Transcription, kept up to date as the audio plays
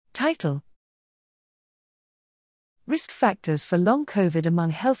Title: Risk Factors for Long COVID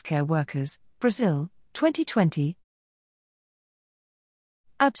Among Healthcare Workers, Brazil, 2020.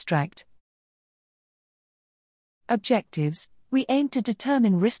 Abstract. Objectives: we aim to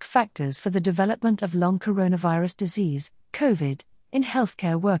determine risk factors for the development of long coronavirus disease, COVID, in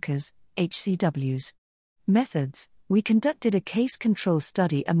healthcare workers, HCWs. Methods: we conducted a case control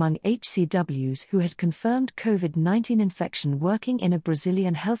study among HCWs who had confirmed COVID-19 infection working in a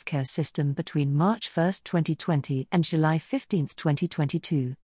Brazilian healthcare system between March 1, 2020 and July 15,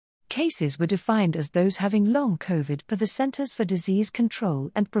 2022. Cases were defined as those having long COVID per the Centers for Disease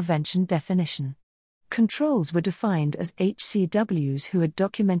Control and Prevention definition. Controls were defined as HCWs who had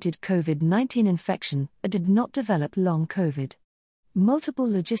documented COVID-19 infection but did not develop long COVID. Multiple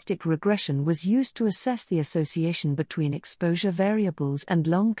logistic regression was used to assess the association between exposure variables and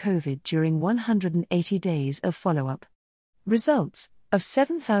long COVID during 180 days of follow-up. Results: of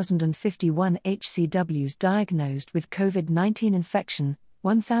 7,051 HCWs diagnosed with COVID-19 infection,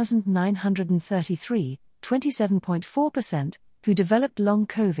 1,933, 27.4%, who developed long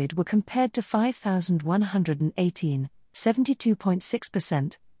COVID were compared to 5,118,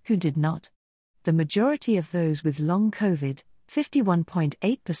 72.6%, who did not. The majority of those with long COVID,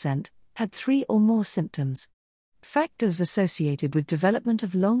 51.8%, had 3 or more symptoms. Factors associated with development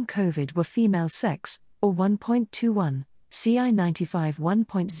of long COVID were female sex, or 1.21, CI95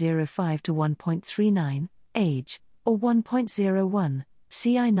 1.05 to 1.39, age, or 1.01,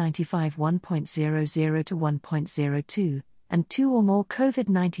 CI95 1.00 to 1.02, and 2 or more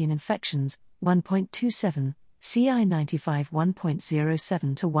COVID-19 infections, 1.27, CI95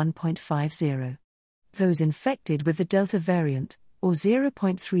 1.07 to 1.50. Those infected with the Delta variant, or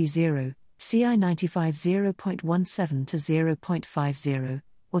 0.30, CI95 0.17 to 0.50,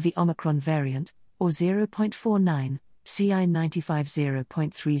 or the Omicron variant, or 0.49, CI95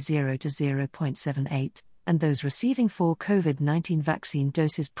 0.30 to 0.78, and those receiving 4 COVID-19 vaccine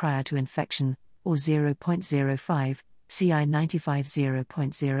doses prior to infection, or 0.05, CI95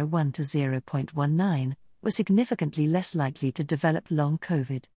 0.01 to 0.19, were significantly less likely to develop long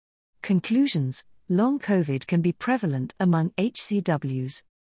COVID. Conclusions: long COVID can be prevalent among HCWs.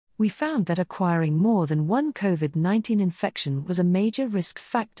 We found that acquiring more than one COVID-19 infection was a major risk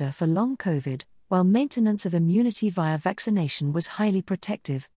factor for long COVID, while maintenance of immunity via vaccination was highly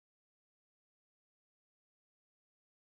protective.